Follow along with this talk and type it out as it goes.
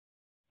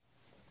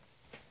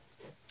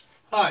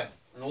Hi,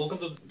 and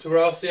welcome to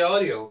Rossi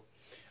Audio.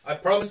 I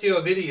promised you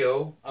a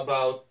video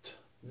about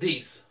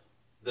the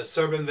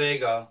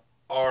Cerwin-Vega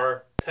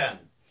R10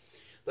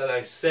 that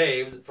I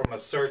saved from a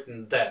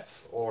certain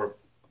depth, or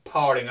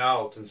parting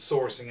out and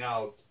sourcing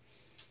out.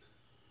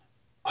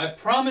 I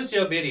promised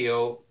you a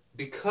video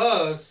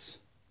because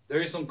there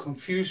is some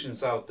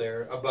confusions out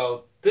there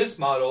about this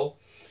model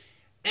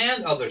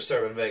and other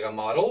Cerwin-Vega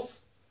models.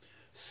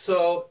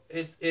 So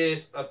it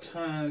is a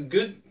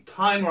good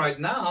time right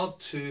now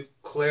to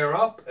clear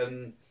up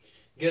and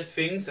get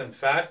things and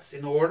facts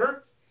in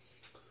order.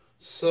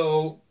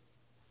 So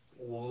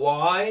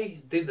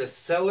why did the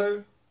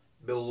seller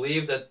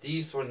believe that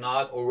these were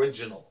not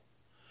original?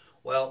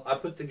 Well, I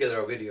put together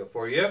a video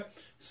for you.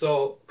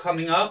 So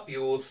coming up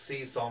you will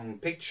see some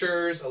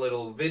pictures, a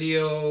little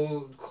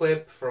video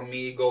clip from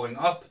me going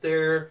up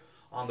there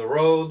on the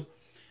road,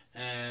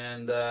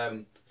 and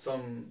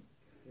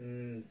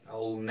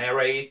I'll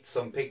narrate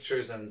some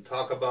pictures and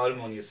talk about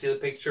them when you see the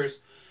pictures.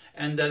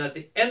 And then at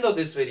the end of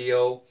this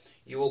video,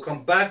 you will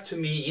come back to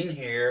me in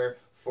here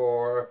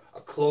for a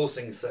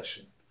closing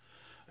session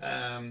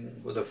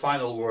with the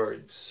final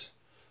words.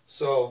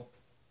 So,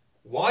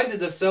 why did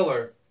the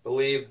seller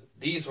believe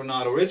these were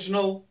not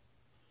original?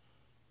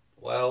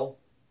 Well,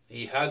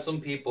 he had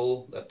some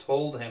people that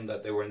told him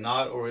that they were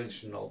not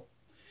original.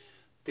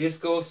 This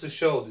goes to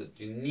show that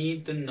you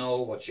need to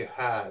know what you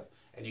have.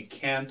 And you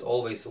can't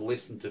always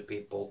listen to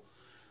people,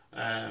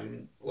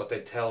 what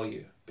they tell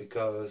you,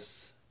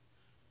 because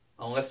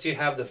unless you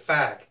have the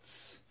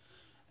facts,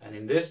 and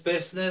in this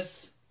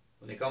business,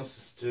 when it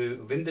comes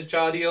to vintage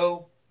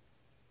audio,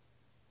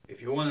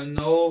 if you want to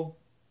know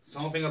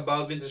something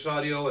about vintage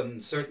audio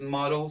and certain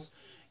models,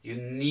 you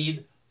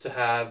need to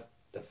have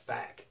the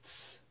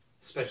facts,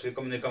 especially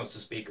when it comes to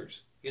speakers.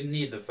 You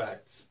need the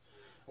facts.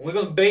 And we're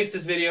going to base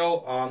this video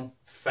on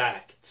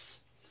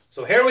facts.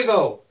 So here we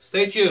go.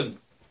 Stay tuned.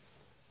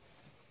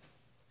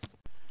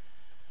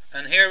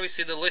 And here we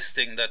see the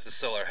listing that the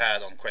seller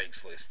had on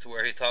Craigslist,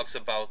 where he talks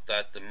about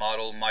that the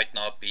model might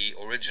not be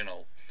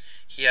original.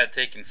 He had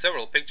taken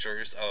several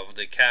pictures of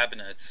the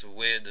cabinets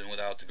with and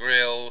without the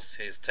grills.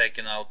 He's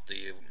taken out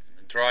the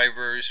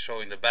drivers,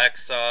 showing the back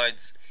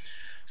sides.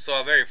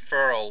 So a very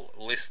thorough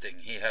listing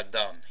he had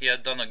done. He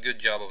had done a good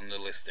job on the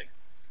listing.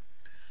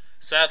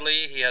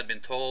 Sadly, he had been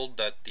told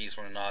that these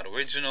were not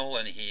original,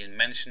 and he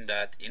mentioned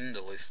that in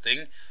the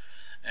listing,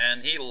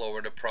 and he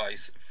lowered the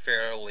price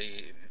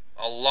fairly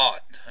a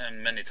lot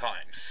and many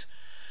times.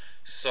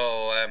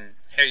 So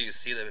here you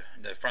see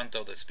the front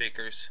of the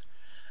speakers,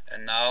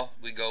 and now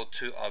we go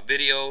to a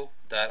video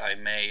that I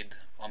made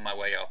on my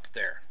way up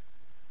there.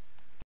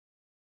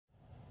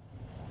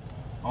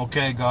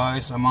 Okay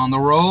guys, I'm on the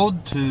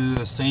road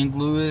to St.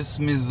 Louis,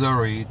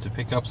 Missouri to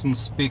pick up some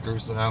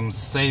speakers that I'm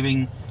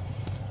saving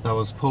that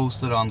was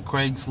posted on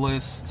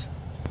Craigslist.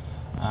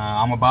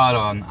 I'm about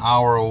an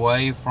hour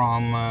away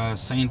from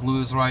St.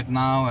 Louis right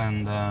now,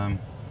 and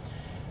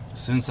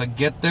as soon as I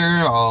get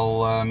there,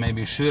 I'll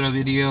maybe shoot a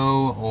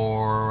video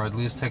or at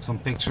least take some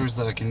pictures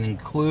that I can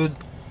include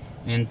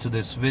into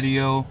this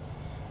video.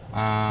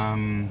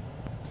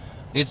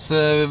 It's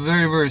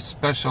very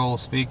special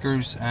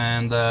speakers,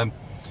 and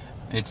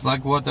it's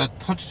like what I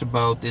touched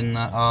about in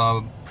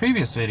a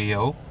previous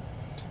video.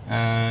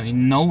 You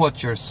know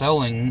what you're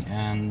selling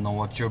and know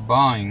what you're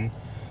buying.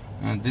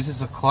 This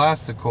is a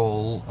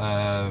classical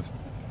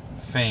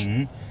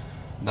thing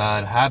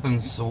that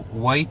happens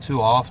way too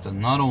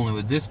often, not only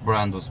with this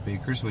brand of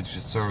speakers, which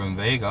is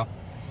Cerwin-Vega,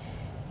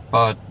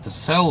 but the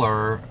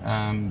seller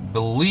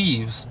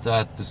believes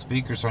that the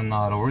speakers are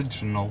not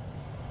original,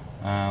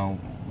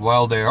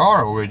 while they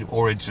are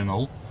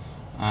original,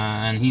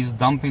 and he's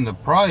dumping the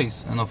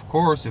price. And of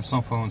course, if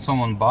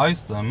someone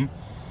buys them,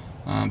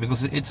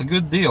 because it's a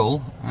good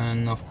deal,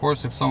 and of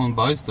course if someone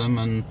buys them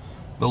and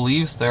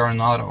believes they are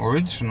not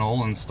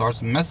original and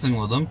starts messing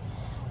with them,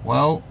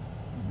 well,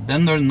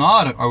 then they're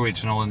not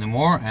original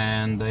anymore,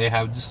 and they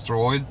have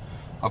destroyed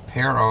a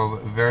pair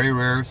of very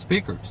rare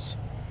speakers.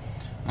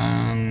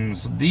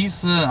 So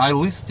these, I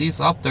list these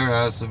up there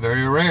as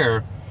very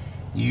rare.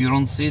 You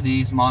don't see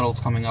these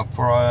models coming up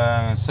for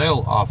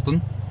sale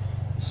often.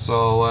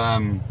 So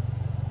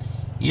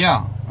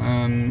yeah,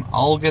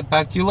 I'll get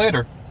back to you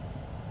later.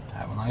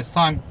 Have a nice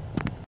time.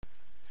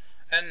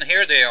 And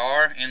here they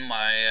are in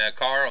my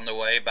car on the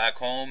way back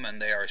home, and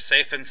they are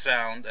safe and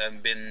sound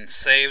and been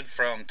saved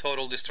from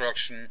total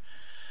destruction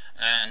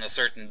and a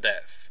certain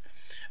death.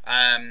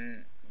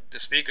 The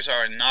speakers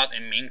are not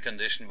in mint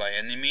condition by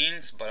any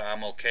means, but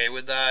I'm okay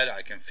with that.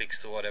 I can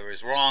fix whatever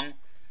is wrong.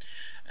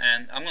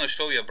 And I'm going to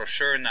show you a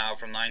brochure now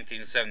from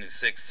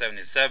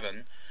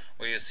 1976-77,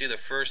 where you see the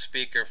first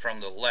speaker from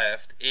the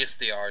left is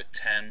the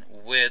R10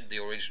 with the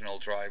original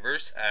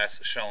drivers, as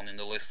shown in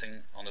the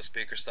listing on the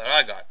speakers that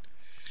I got.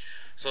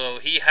 So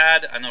he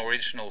had an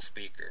original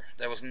speaker.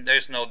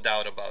 There's no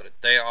doubt about it.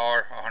 They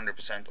are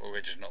 100%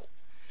 original.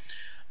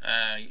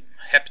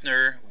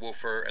 Hepner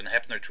woofer and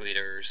Hepner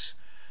tweeters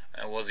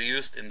was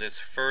used in this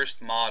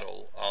first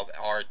model of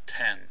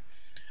R10.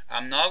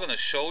 I'm now going to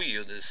show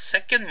you the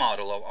second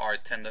model of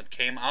R10 that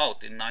came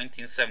out in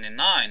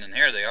 1979, and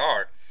here they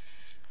are.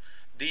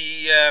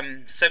 The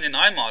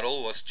 79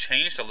 model was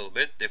changed a little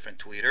bit, different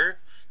tweeter,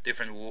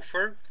 different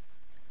woofer.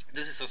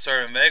 This is a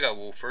Cerwin-Vega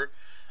woofer,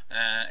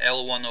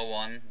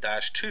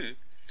 L101-2,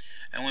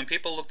 and when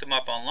people look them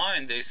up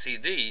online they see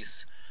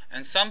these,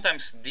 and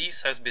sometimes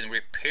these has been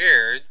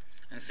repaired,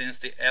 and since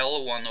the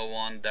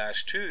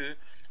L101-2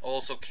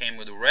 also came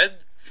with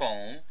red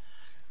foam,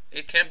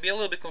 it can be a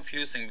little bit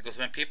confusing, because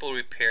when people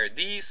repair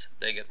these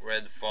they get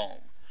red foam.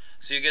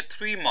 So you get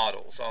 3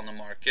 models on the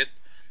market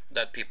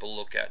that people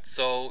look at,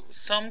 so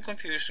some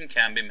confusion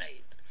can be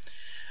made.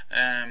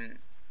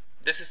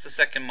 This is the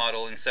second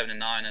model in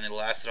 79, and it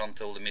lasted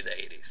until the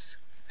mid-80s.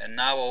 And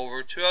now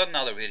over to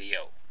another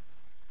video.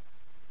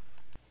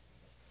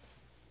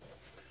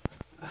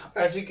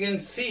 As you can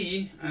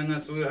see, and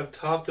as we have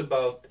talked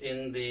about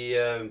in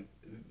the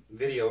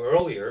video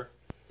earlier,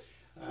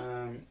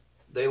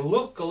 they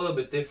look a little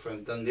bit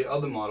different than the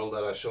other model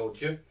that I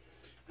showed you.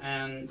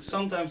 And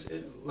sometimes,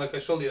 like I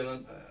told you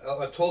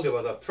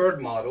about a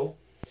third model,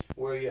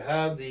 where you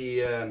have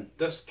the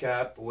dust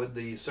cap with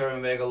the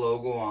Cerwin-Vega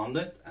logo on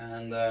it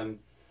and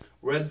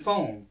red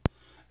foam.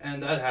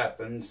 And that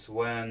happens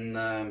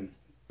when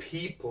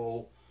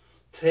people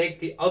take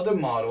the other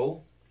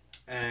model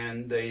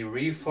and they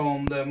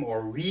refoam them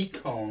or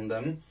recone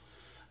them,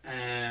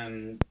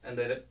 and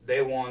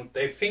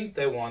they think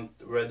they want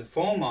red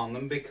foam on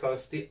them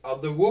because the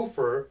other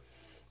woofer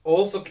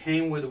also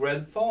came with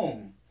red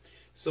foam.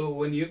 So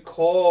when you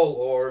call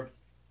or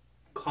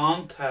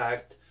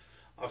contact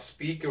a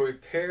speaker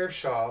repair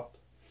shop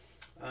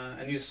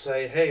and you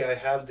say, hey, I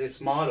have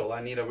this model,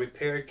 I need a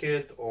repair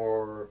kit,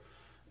 or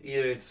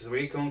either it's a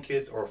recon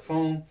kit or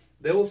foam,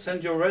 they will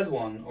send you a red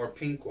one or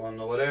pink one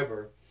or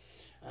whatever,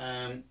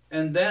 and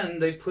then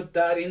they put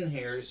that in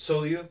here,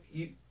 so you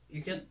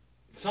can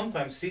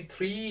sometimes see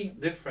 3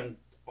 different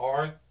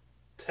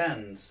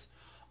R10s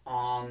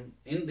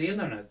in the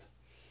internet.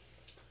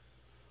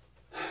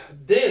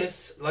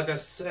 This, like I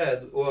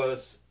said,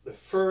 was the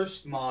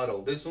first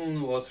model. This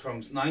one was from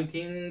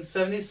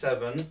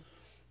 1977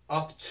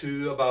 up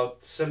to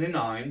about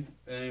 79.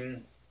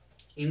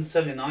 In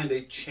 79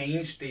 they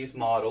changed these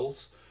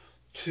models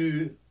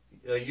to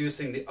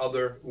using the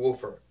other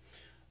woofer.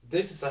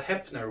 This is a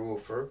Hepner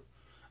woofer,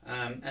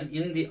 and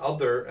in the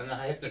other, and a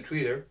Hepner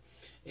tweeter.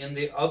 In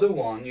the other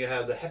one you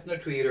have the Hepner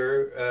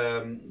tweeter,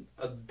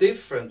 a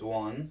different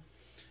one.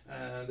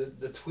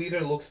 The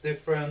tweeter looks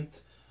different,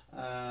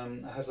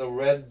 has a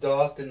red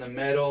dot in the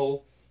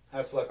middle,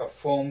 has like a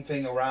foam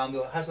thing around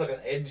it, has like an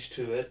edge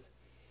to it.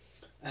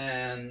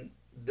 And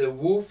the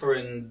woofer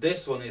in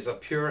this one is a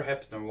pure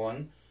Hepner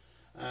one.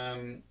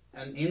 And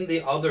in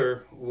the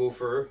other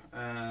woofer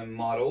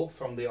model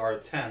from the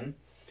R10,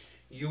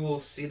 you will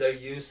see they're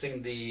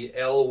using the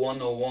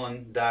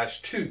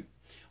L101-2,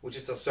 which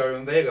is a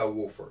Cerwin-Vega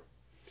woofer.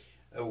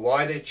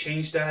 Why they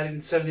changed that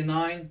in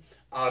 79,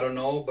 I don't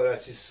know, but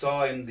as you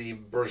saw in the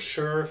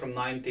brochure from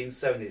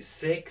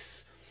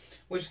 1976,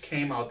 which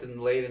came out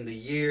late in the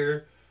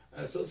year,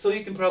 so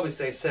you can probably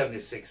say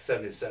 76,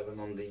 77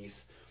 on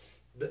these.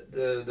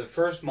 The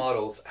first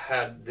models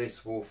had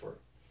this woofer.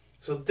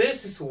 So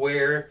this is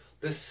where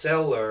the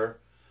seller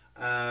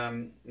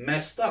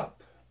messed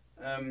up.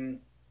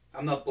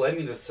 I'm not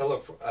blaming the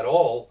seller at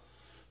all,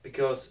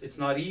 because it's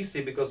not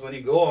easy, because when you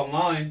go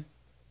online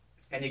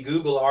and you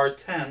Google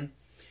R10,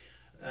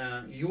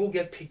 you will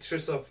get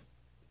pictures of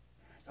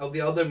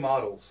the other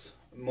models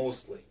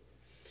mostly.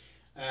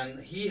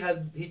 And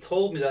he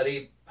told me that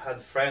he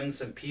had friends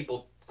and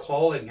people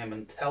calling him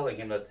and telling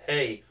him that,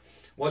 hey,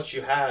 what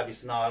you have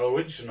is not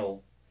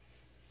original.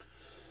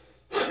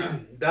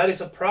 That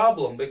is a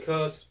problem,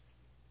 because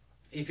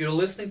if you're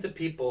listening to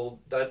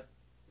people that,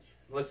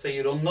 let's say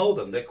you don't know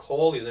them, they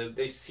call you,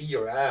 they see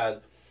your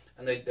ad,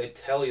 and they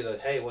tell you that,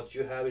 hey, what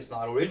you have is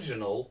not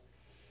original,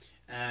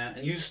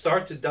 and you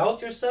start to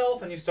doubt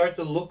yourself, and you start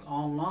to look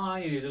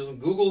online, and you do some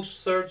Google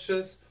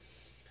searches,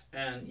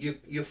 and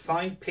you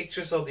find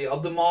pictures of the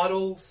other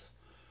models,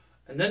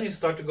 and then you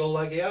start to go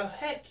like, yeah,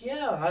 heck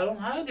yeah, I don't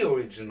have the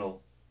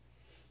original.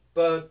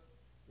 But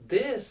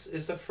this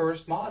is the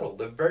first model,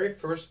 the very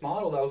first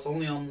model that was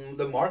only on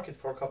the market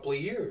for a couple of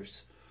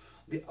years.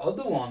 The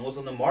other one was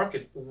on the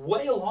market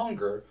way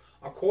longer,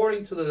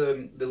 according to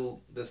the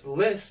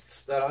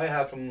lists that I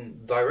have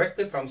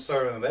directly from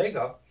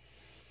Cerwin-Vega.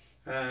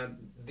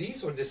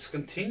 These were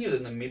discontinued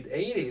in the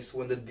mid-80s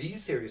when the D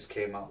series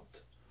came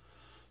out.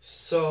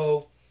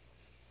 So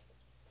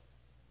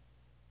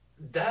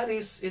that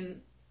is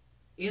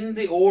in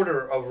the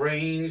order of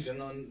range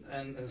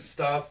and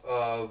stuff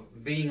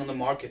of being on the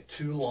market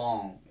too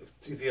long,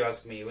 if you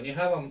ask me. When you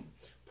have a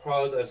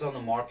product that's on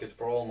the market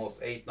for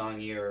almost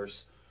 8-9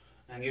 years,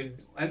 and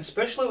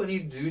especially when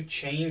you do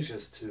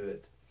changes to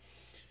it.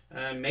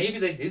 Maybe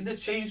they did the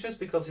changes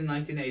because in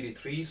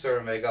 1983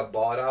 Cerwin-Vega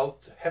bought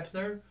out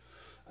Hepner.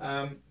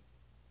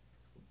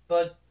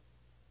 But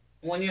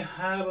when you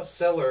have a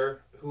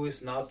seller who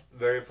is not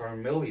very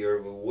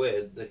familiar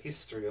with the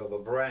history of a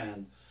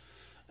brand,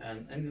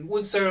 And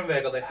with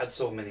Cerwin-Vega they had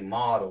so many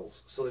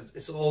models, so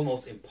it's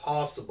almost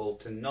impossible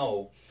to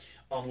know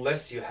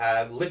unless you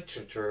have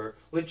literature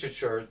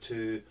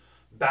to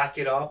back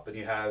it up, and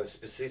you have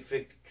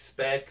specific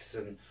specs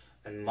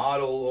and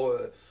model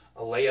or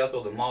a layout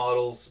of the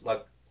models.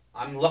 Like,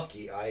 I'm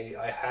lucky,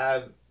 I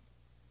have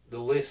the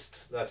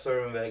list that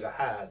Cerwin-Vega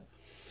had,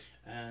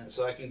 and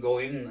so I can go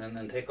in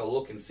and take a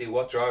look and see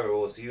what driver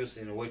was used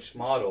in which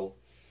model.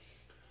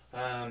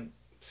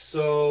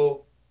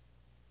 So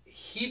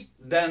he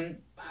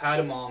then had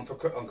them on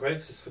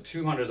Craigslist for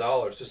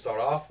 $200 to start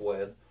off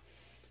with.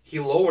 He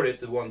lowered it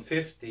to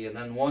 $150 and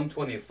then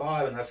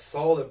 $125, and I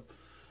saw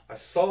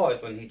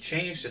it when he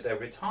changed it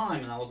every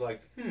time, and I was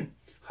like,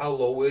 how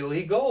low will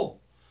he go?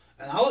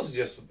 And I was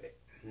just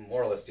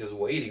more or less just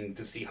waiting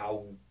to see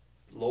how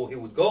low he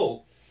would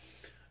go.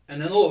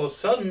 And then all of a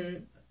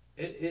sudden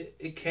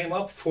it came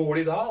up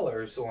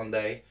 $40 one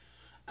day,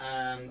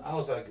 and I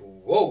was like,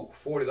 whoa,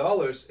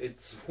 $40,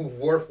 it's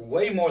worth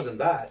way more than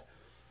that.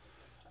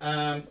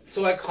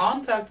 So I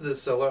contacted the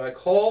seller, I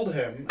called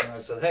him, and I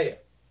said, hey,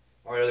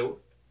 are they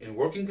in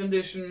working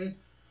condition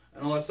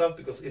and all that stuff,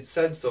 because it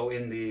said so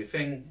in the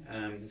thing.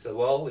 And he said,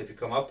 well, if you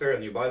come up here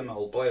and you buy them,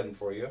 I'll play them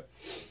for you.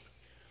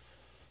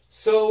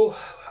 So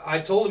I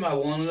told him I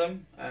wanted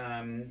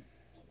them.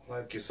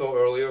 Like you saw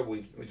earlier,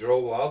 we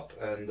drove up,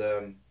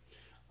 and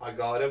I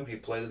got them. He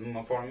played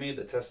them for me,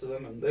 they tested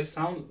them, and they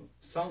sound.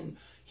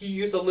 He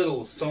used a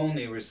little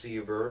Sony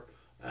receiver,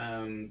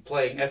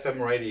 playing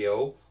FM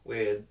radio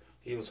with.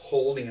 He was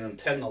holding an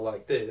antenna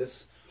like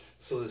this,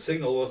 so the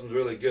signal wasn't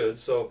really good.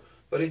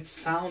 But it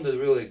sounded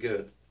really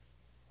good.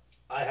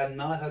 I have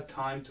not had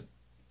time to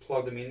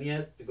plug them in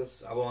yet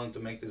because I wanted to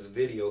make this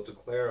video to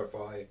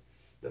clarify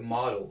the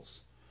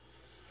models.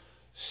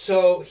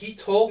 So he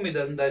told me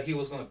then that he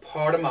was going to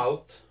part them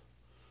out,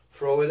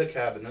 throw away the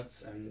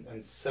cabinets,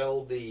 and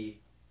sell the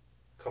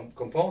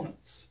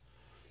components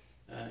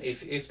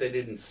if they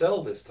didn't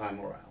sell this time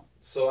around.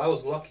 So I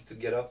was lucky to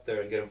get up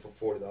there and get them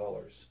for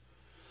 $40.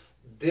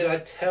 Did I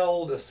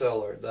tell the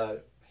seller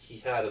that he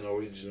had an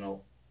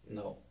original?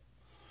 No.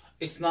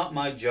 It's not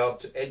my job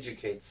to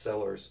educate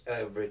sellers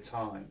every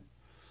time.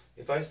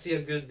 If I see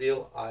a good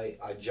deal, I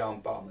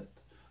jump on it.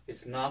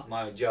 It's not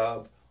my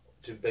job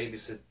to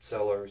babysit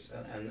sellers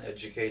and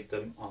educate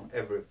them on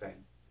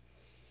everything.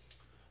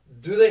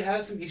 Do they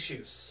have some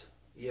issues?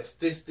 Yes,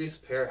 this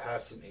pair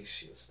has some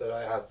issues that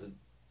I have to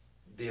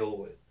deal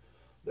with.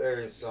 There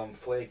is some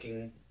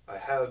flaking.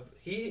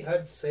 He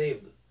had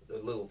saved the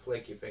little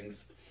flaky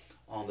things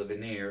on the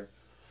veneer,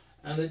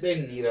 and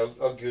they need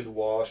a good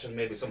wash and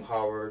maybe some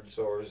Howards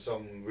or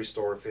some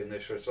restore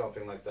finish or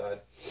something like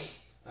that.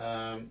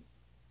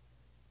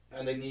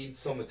 And they need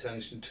some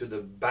attention to the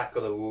back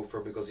of the woofer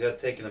because he had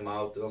taken them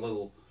out and a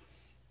little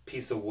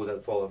piece of wood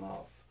had fallen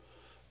off.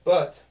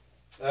 But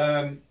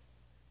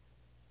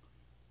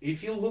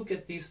if you look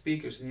at these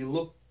speakers and you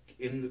look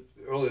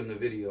earlier in the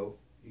video,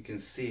 you can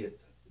see it.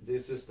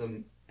 This is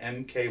the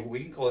MK,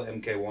 we can call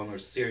it MK1 or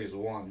Series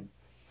 1,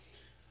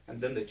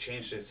 and then they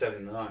changed it in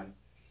 79.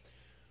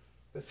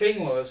 The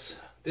thing was,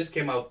 this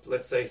came out,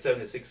 let's say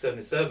 76,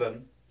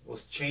 77,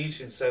 was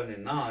changed in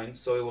 79,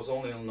 so it was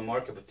only on the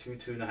market for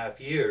two and a half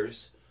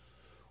years,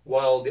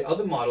 while the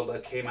other model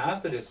that came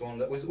after this one,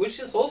 which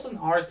is also an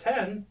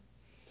R10,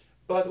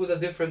 but with a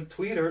different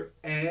tweeter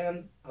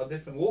and a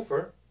different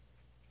woofer,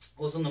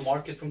 was on the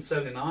market from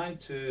 79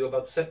 to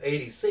about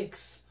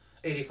 86,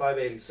 85,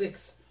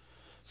 86.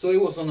 So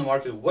it was on the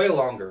market way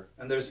longer,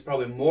 and there's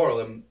probably more of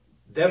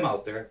them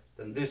out there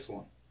than this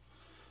one.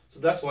 So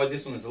that's why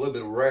this one is a little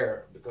bit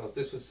rare, because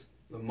this was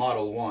the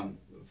Model 1,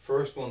 the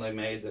first one they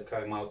made that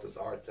came out as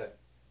R10.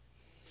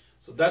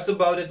 So that's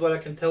about it, what I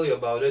can tell you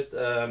about it.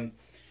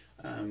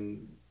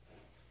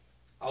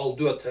 I'll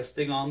do a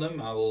testing on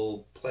them. I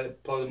will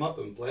plug them up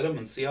and play them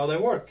and see how they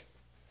work.